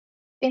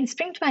In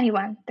Spring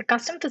 21, the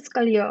custom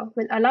fiscal year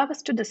will allow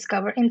us to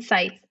discover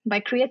insights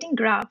by creating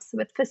graphs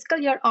with fiscal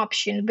year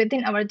option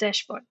within our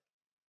dashboard.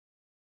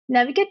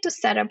 Navigate to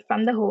Setup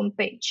from the home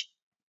page.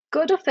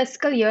 Go to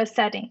Fiscal Year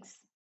Settings.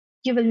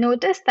 You will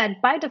notice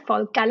that by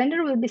default,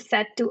 calendar will be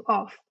set to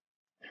off.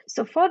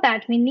 So for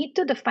that, we need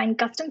to define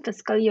custom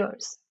fiscal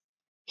years.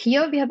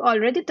 Here we have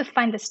already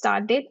defined the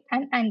start date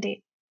and end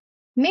date.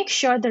 Make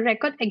sure the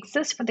record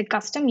exists for the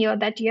custom year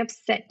that you have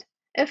set.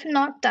 If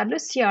not, Tableau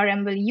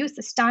CRM will use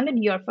the standard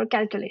year for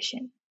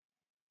calculation.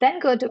 Then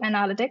go to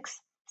Analytics,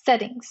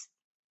 Settings.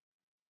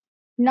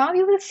 Now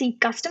you will see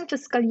custom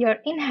fiscal year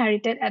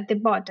inherited at the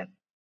bottom.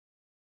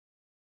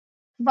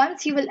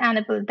 Once you will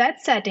enable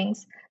that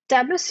settings,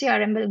 Tableau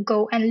CRM will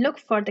go and look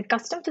for the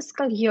custom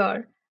fiscal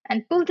year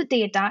and pull the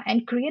data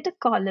and create a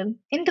column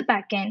in the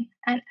backend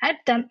and add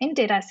them in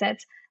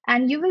datasets,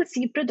 and you will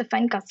see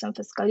predefined custom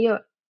fiscal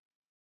year.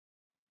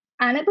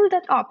 Enable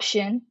that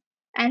option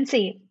and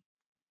save.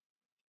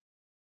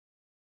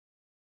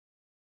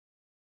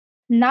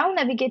 Now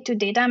navigate to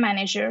Data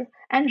Manager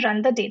and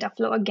run the data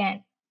flow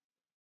again.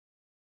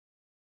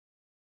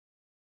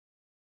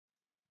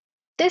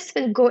 This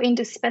will go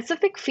into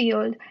specific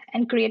field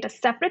and create a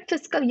separate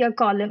fiscal year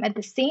column at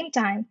the same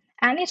time,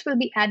 and it will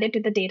be added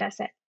to the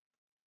dataset.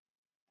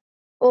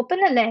 Open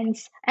a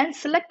lens and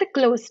select the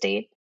close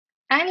date,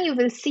 and you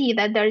will see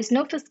that there is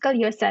no fiscal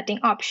year setting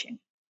option.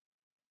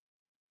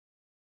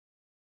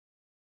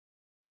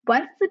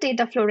 Once the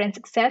data flow runs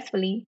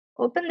successfully,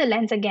 open the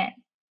lens again.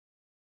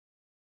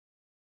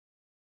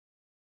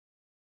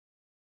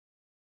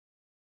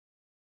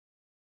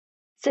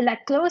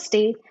 Select close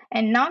date,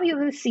 and now you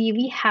will see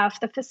we have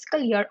the fiscal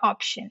year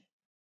option.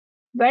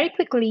 Very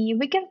quickly,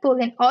 we can pull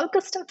in all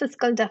custom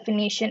fiscal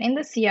definition in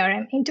the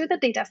CRM into the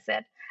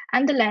dataset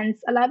and the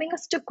lens, allowing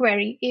us to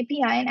query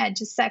API and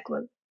Edge's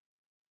SQL.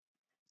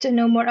 To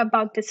know more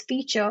about this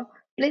feature,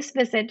 please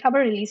visit our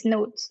release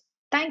notes.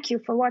 Thank you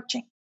for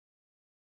watching.